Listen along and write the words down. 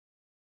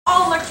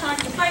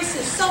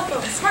computers, cell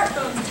phones,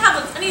 smartphones,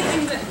 tablets,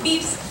 anything that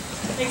beeps,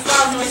 makes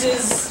loud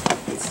noises,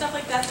 stuff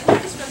like that they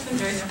discuss them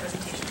during their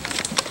presentation.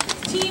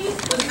 The team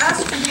was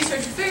asked to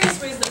research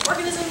various ways that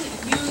organisms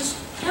use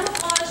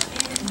camouflage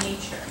in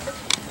nature.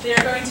 They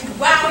are going to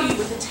wow you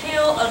with a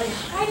tale of a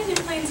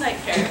hide-in-plain-sight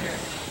character,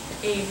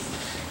 a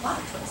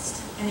plot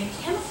twist, and a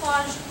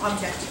camouflaged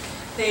object.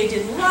 They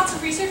did lots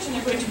of research and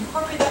they're going to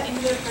incorporate that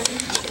into their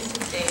presentation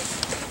today.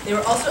 They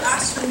were also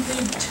asked to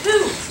include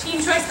 2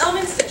 team choice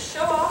elements that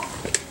show off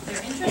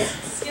their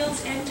interests,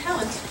 skills, and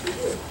talents to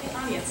you, the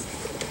audience.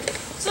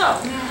 So,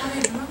 may I have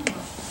a drum roll?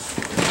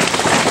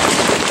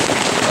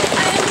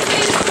 I am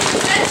pleased to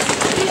present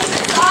Ilina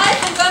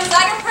from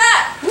Gonzaga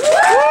Prep.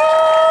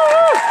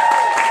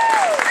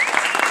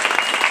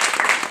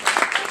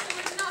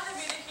 We could not have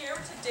made it here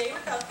today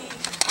without the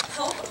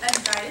help and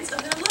guidance of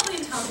their lovely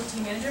and talented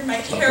team manager,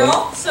 Mike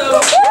Carroll.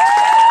 So,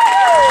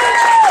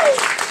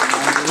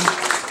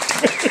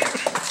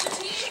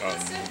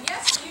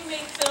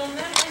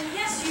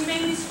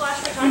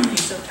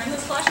 so turn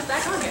those flashes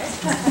back on,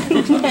 guys.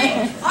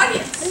 Okay,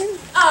 audience,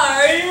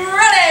 are you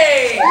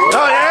ready?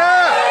 Oh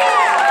yeah!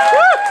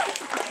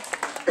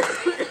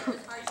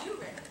 Are you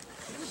ready?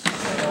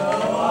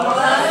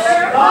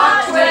 Another plot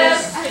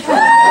twist.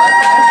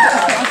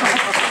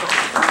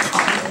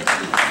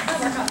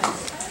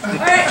 All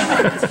right,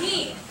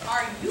 team,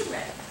 are you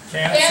ready?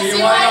 Can't see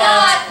why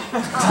not.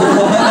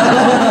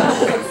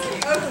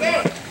 Okay,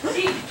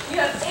 team, you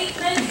have 8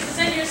 minutes to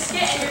present your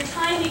skit, and your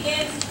time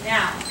begins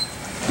now.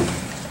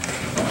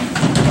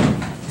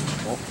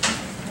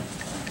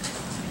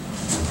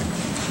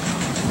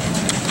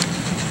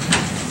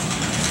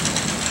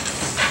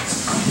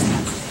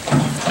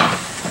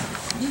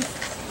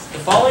 The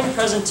following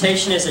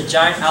presentation is a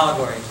giant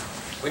allegory,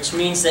 which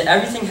means that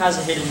everything has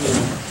a hidden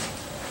meaning.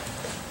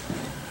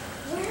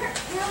 Where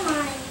am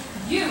I?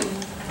 You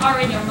are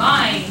in your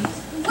mind.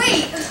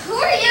 Wait, who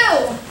are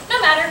you? No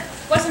matter.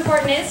 What's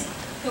important is,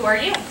 who are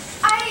you?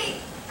 I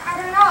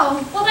don't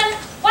know. Well then,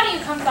 why don't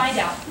you come find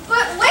out?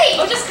 But wait!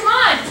 Oh, just come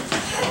on!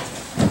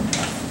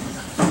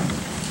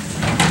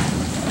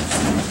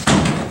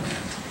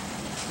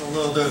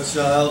 Hello there,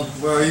 child.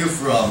 Where are you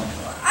from?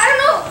 I don't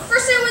know.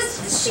 First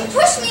she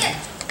pushed me.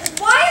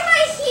 Why am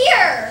I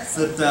here?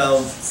 Sit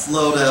down.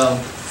 Slow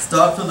down.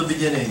 Start from the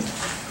beginning.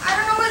 I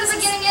don't know where the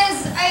beginning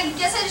is. I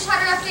guess I just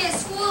had a rough day at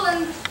school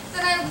and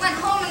then I went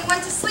home and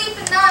went to sleep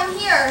and now I'm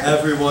here.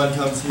 Everyone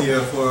comes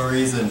here for a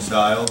reason,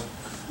 child.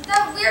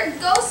 That weird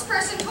ghost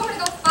person told me to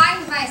go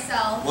find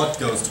myself. What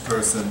ghost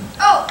person?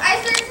 Oh, I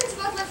figured since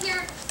you both live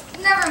here,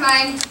 never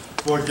mind.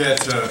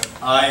 Forget her.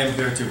 I am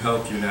here to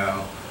help you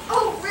now.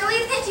 Oh,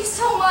 really? Thank you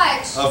so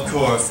much. Of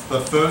course,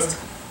 but first,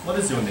 what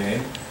is your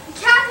name?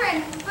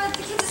 Catherine, but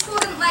the kids at school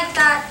didn't like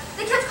that.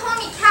 They kept calling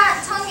me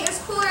Cat, telling me it was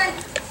cooler, and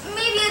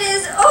maybe it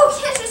is. Oh,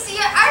 can't you see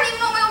it? I don't even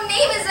know what my own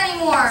name is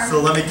anymore.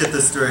 So let me get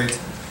this straight.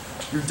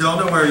 You don't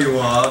know where you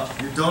are,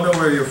 you don't know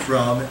where you're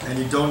from, and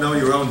you don't know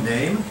your own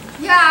name?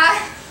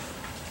 Yeah.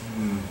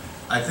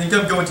 I think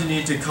I'm going to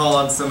need to call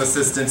on some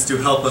assistants to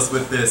help us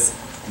with this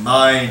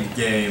mind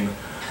game.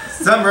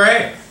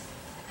 Samurai!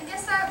 I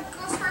guess that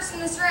ghost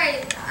person is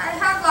right. I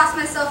have lost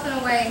myself in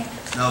a way.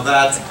 Now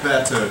that's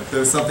better.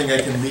 There's something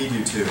I can lead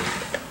you to.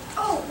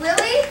 Oh,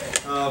 really?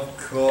 Of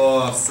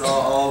course.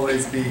 I'll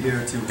always be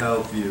here to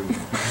help you.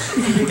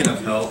 Speaking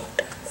of help,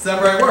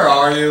 Samurai, where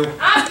are you?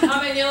 I'm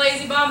coming, you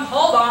lazy bum.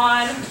 Hold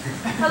on.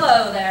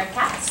 Hello there,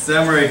 Cat.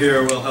 Samurai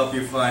here will help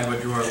you find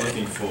what you are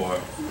looking for.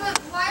 But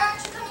why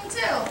aren't you coming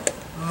too?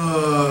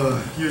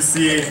 You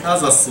see,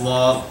 as a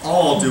sloth,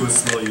 all I'll do is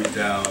slow you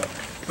down.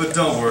 But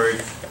don't worry,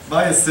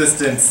 my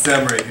assistant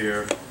Samurai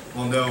here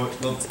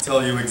will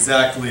tell you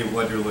exactly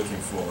what you're looking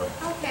for.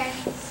 Okay.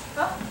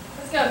 Well,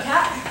 let's go,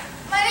 Cat.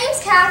 My name's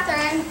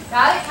Catherine.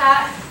 Got it,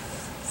 Cat.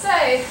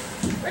 Say,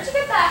 where'd you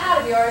get that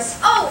hat of yours?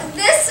 Oh,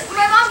 this?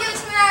 My mom gave it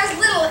to me when I was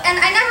little, and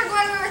I never go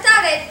anywhere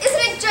without it.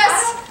 Isn't it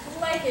just... I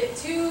don't like it.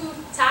 Too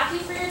tacky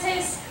for your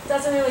taste.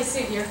 Doesn't really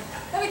suit you.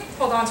 Let me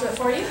hold on to it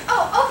for you.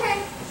 Oh,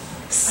 okay.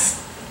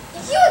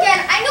 You again.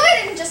 I know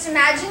I didn't just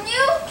imagine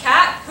you.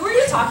 Cat, who are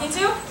you talking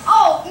to?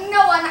 Oh,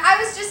 no one. I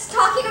was just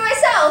talking to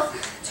myself.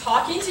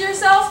 Talking to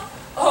yourself?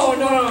 Oh,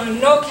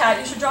 no, Cat.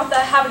 You should drop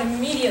that habit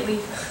immediately.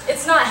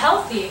 It's not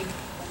healthy.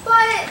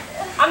 But...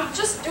 I'm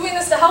just doing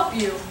this to help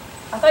you.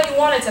 I thought you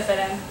wanted to fit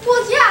in.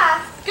 Well,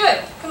 yeah.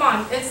 Good. Come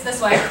on. It's this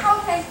way.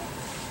 Okay.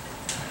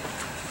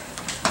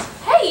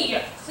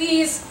 Hey,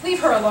 please,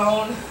 leave her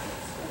alone.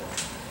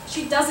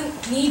 She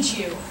doesn't need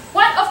you.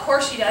 What? Of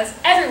course she does.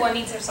 Everyone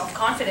needs their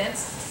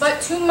self-confidence.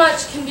 But too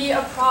much can be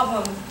a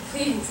problem.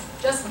 Please,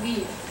 just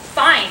leave.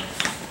 Fine.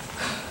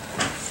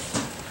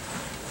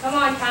 Come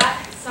on,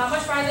 Cat. It's not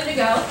much farther to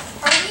go.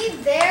 Are we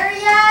there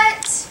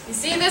yet? You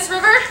see this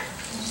river?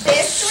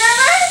 This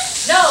river?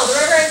 No, the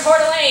river in Coeur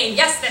d'Alene.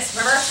 Yes, this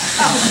river.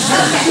 Oh,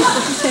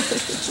 okay.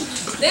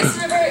 This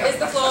river is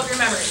the flow of your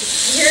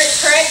memories. You hear its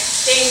current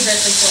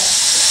dangerously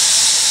swift.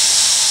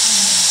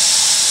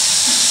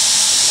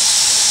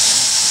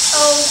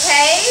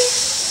 Okay.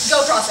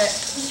 Go cross it.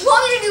 You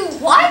want me to do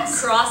what?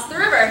 Cross the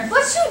river.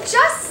 But you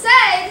just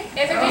said...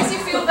 If it makes you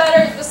feel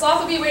better, just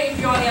sloth will be waiting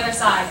for you on the other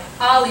side.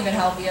 I'll even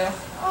help you.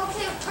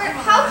 Okay, but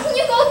how can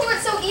you go through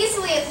it so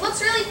easily? It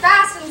looks really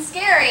fast and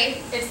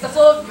scary. It's the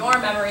flow of your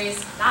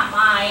memories, not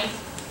mine.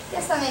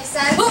 Guess that makes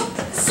sense.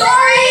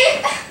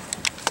 Sorry!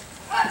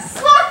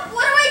 Sloth,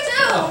 what do I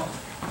do? Oh,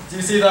 do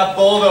you see that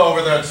boulder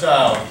over there,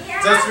 child?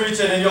 Yeah. Just reach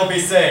it and you'll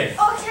be safe.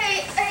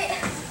 Okay,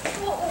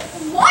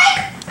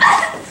 what?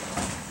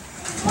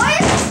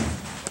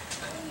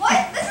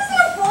 What? This isn't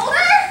a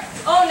boulder?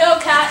 Oh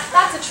no, Kat,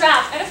 that's a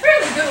trap, and a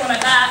fairly good one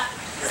at that.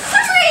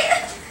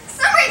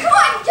 Sunray, come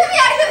on, get me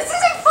out of here. This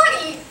isn't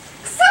funny.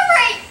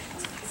 Sunray,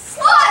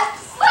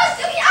 Sloth,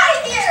 get me out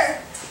of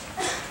here.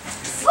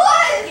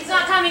 Sloth. He's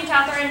not coming,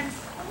 Catherine.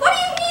 What do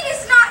you mean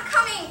it's not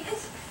coming?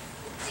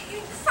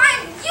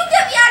 Fine, you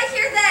get me out of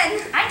here then.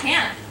 I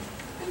can't.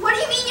 What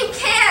do you mean you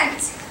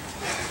can't?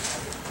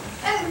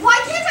 And why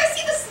can't I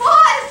see the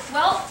sloth?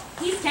 Well,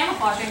 he's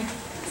camouflaging.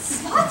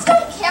 Sloths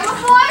don't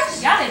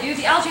camouflage? Yeah, they do.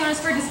 The algae on his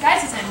fur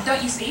disguises him,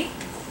 don't you see?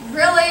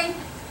 Really?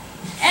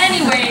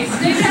 Anyways,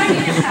 they found you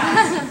in your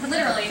past.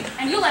 Literally.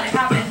 And you let it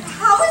happen.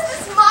 How is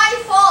this my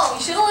fault?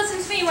 You should have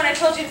listened to me when I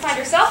told you to find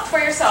yourself for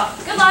yourself.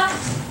 Good luck.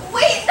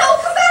 Wait, no,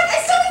 come back.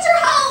 I still need your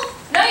help.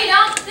 No, you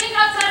don't. Think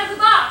outside of the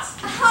box.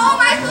 How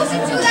am I supposed to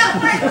do that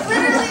when I'm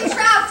literally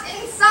trapped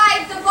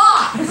inside the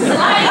box?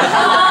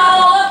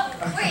 Michael!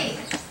 Wait,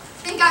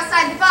 think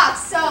outside the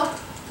box. So,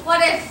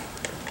 what if,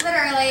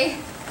 literally...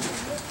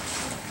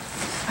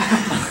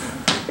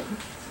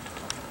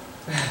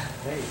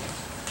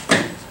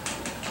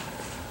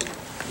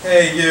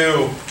 Hey,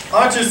 you.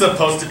 Aren't you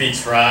supposed to be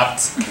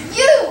trapped? You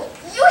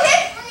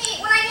hit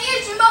me when I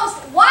needed you most.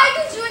 Why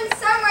did you and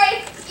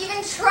Sunray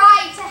even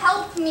try to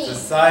help me?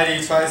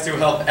 Society tries to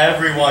help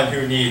everyone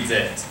who needs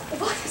it.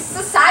 What,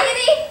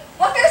 society?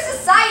 What kind of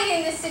society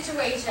in this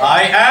situation?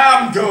 I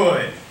am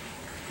good.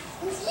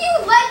 You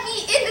led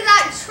me into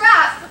that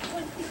trap.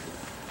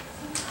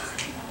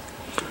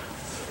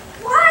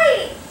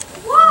 Why?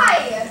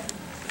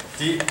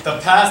 The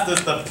past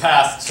is the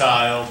past,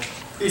 child.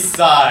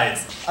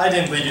 Besides, I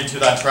didn't lead you to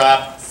that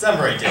trap.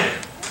 Semri did.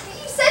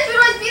 You said you'd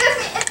always be there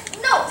for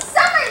me. No,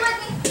 Sunray led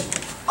me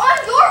on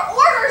your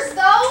orders,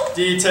 though.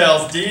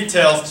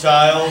 Details,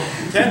 child.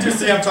 Can't you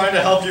see I'm trying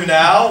to help you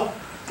now?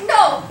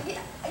 No, you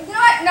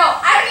know what? No,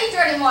 I don't need you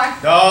anymore.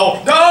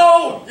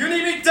 No! You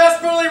need me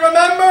desperately,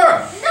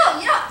 remember! No,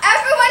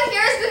 everyone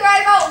here has been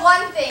right about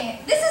one thing.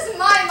 This is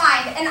my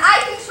mind, and I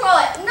control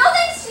it. No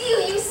thanks to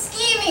you, you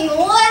scheming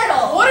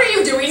little. What are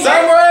you doing here?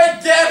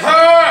 Semri, get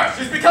her!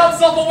 She's become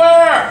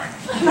self-aware!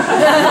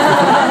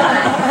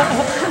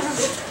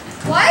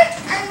 What?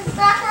 I'm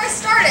back where I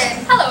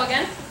started. Hello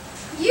again.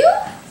 You?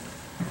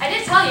 I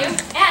did tell you,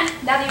 and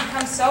now that you've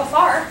come so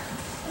far.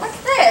 What's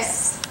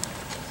this?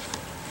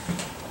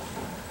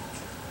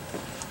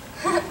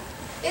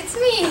 It's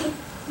me.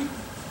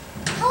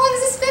 How long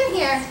has this been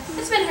here?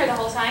 It's been here the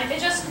whole time.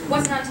 It just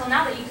wasn't until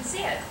now that you could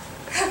see it.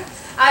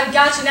 I've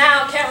got you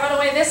now. Can't run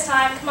away this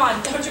time. Come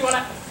on, don't you want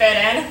to fit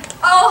in?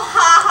 Oh,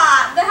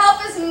 haha. The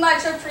help is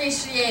much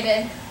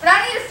appreciated. But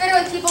I need to fit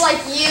in with people like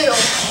you.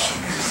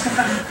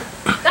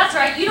 That's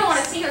right. You don't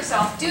want to see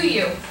yourself, do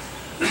you?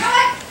 You know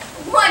what?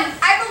 One,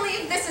 I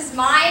believe this is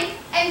mine.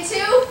 And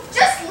two,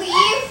 just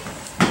leave.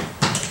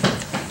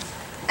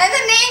 And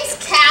the name's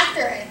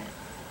Catherine.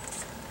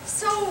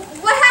 So,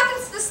 what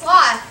happens to the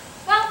sloth?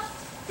 Well,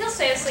 he'll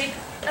stay asleep.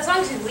 As long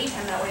as you leave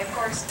him that way, of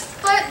course.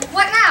 But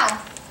what now?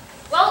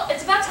 Well,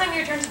 it's about time you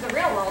return to the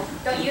real world,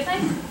 don't you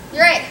think?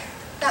 You're right.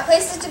 Got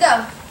places to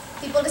go.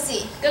 People to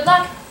see. Good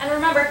luck, and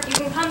remember, you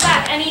can come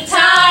back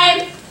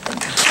anytime!